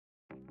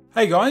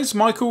Hey guys,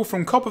 Michael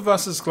from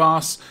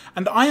COPPERVSGLASS,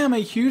 and I am a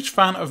huge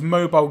fan of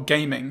mobile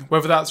gaming,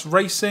 whether that's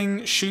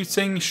racing,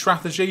 shooting,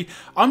 strategy.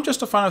 I'm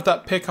just a fan of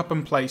that pick up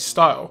and play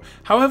style.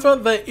 However,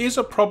 there is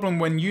a problem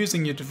when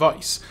using your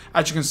device.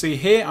 As you can see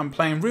here, I'm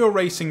playing Real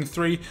Racing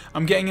 3,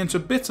 I'm getting into a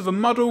bit of a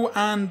muddle,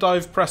 and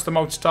I've pressed the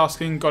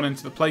multitasking, gone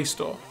into the Play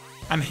Store.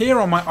 And here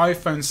on my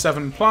iPhone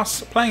 7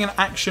 Plus, playing an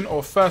action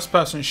or first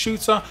person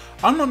shooter,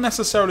 I'm not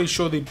necessarily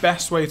sure the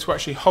best way to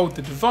actually hold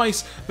the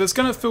device that's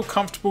going to feel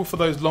comfortable for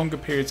those longer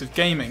periods of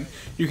gaming.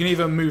 You can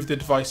either move the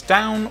device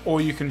down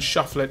or you can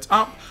shuffle it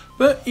up,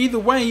 but either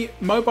way,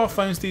 mobile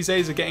phones these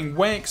days are getting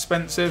way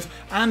expensive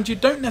and you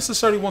don't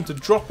necessarily want to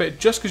drop it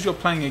just because you're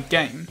playing a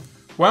game.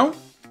 Well,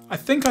 I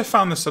think I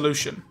found the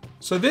solution.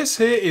 So this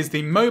here is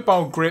the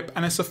mobile grip,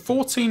 and it's a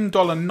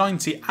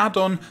 $14.90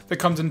 add-on that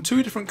comes in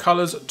two different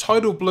colours,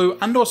 tidal blue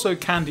and also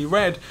candy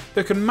red,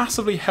 that can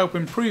massively help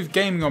improve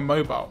gaming on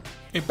mobile.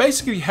 It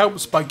basically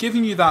helps by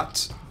giving you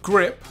that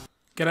grip,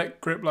 get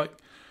it? Grip like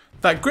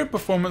that grip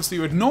performance that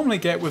you would normally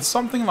get with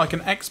something like an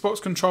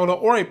Xbox controller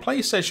or a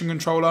PlayStation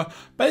controller,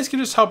 basically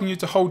just helping you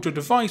to hold your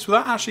device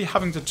without actually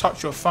having to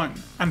touch your phone.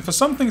 And for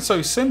something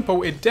so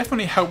simple, it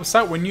definitely helps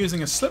out when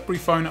using a slippery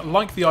phone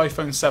like the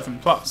iPhone 7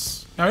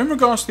 Plus. Now in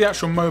regards to the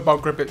actual mobile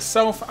grip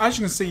itself, as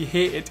you can see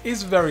here, it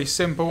is very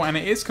simple and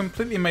it is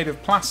completely made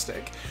of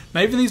plastic.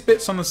 Now even these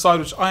bits on the side,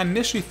 which I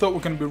initially thought were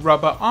going to be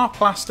rubber, are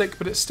plastic,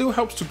 but it still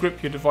helps to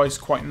grip your device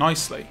quite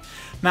nicely.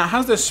 Now it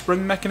has this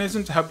spring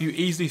mechanism to help you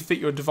easily fit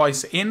your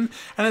device in,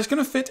 and it's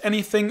going to fit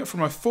anything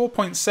from a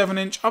 4.7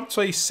 inch up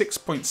to a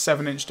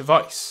 6.7 inch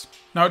device.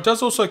 Now it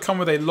does also come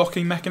with a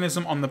locking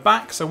mechanism on the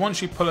back, so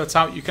once you pull it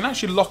out you can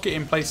actually lock it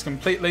in place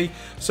completely,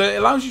 so it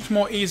allows you to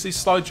more easily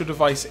slide your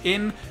device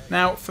in.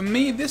 Now for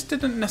me this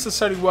didn't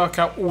necessarily work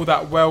out all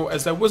that well,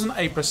 as there wasn't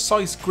a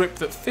precise grip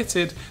that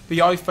fitted the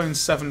iPhone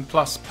 7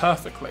 Plus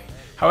perfectly.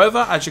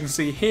 However, as you can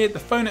see here, the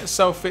phone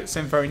itself fits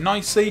in very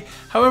nicely.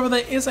 However,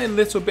 there is a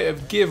little bit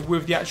of give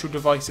with the actual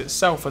device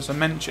itself, as I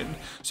mentioned.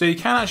 So you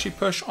can actually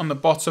push on the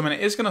bottom and it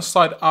is going to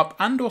slide up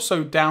and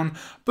also down.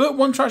 But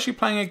once you're actually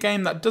playing a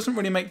game, that doesn't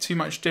really make too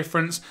much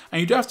difference.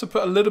 And you do have to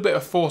put a little bit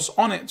of force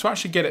on it to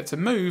actually get it to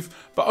move.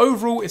 But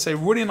overall, it's a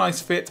really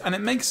nice fit and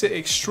it makes it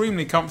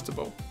extremely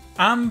comfortable.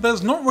 And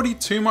there's not really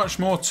too much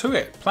more to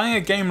it. Playing a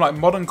game like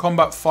Modern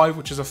Combat 5,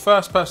 which is a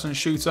first-person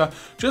shooter,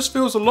 just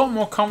feels a lot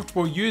more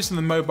comfortable using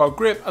the mobile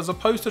grip as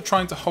opposed to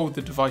trying to hold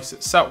the device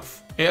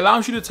itself. It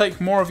allows you to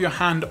take more of your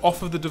hand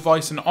off of the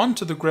device and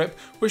onto the grip,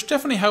 which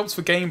definitely helps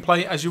for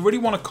gameplay, as you really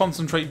want to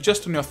concentrate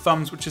just on your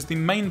thumbs, which is the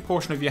main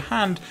portion of your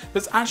hand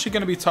that's actually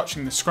going to be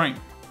touching the screen.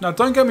 Now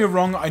don't get me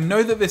wrong, I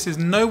know that this is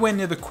nowhere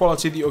near the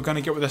quality that you're going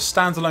to get with a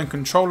standalone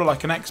controller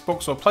like an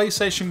Xbox or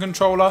PlayStation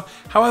controller,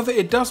 however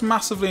it does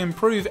massively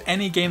improve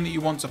any game that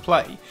you want to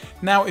play.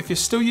 Now if you're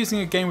still using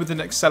a game with an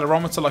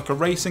accelerometer like a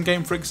racing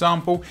game for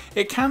example,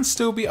 it can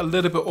still be a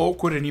little bit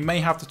awkward and you may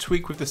have to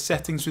tweak with the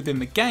settings within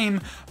the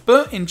game,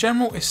 but in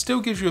general it still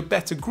gives you a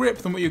better grip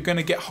than what you're going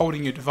to get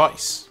holding your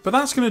device. But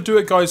that's going to do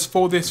it guys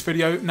for this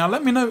video. Now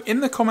let me know in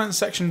the comments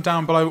section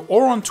down below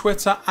or on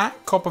Twitter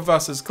at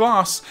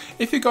COPPERVSGLASS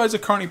if you guys are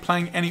currently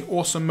playing any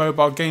awesome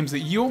mobile games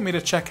that you want me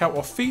to check out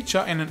or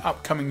feature in an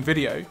upcoming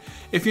video.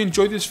 If you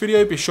enjoyed this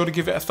video, be sure to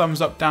give it a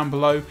thumbs up down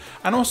below,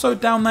 and also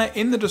down there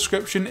in the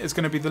description is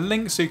going to be the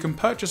link so you can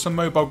purchase a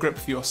mobile grip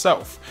for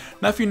yourself.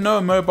 Now if you know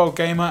a mobile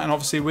gamer, and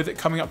obviously with it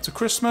coming up to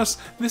Christmas,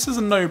 this is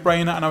a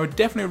no-brainer and I would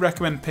definitely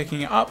recommend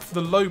picking it up for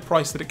the low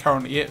price that it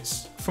currently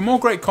is. For more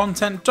great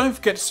content, don't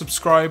forget to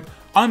subscribe.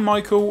 I'm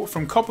Michael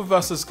from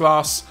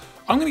COPPERVSGLASS.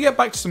 I'm going to get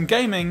back to some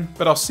gaming,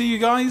 but I'll see you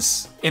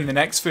guys in the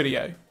next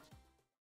video.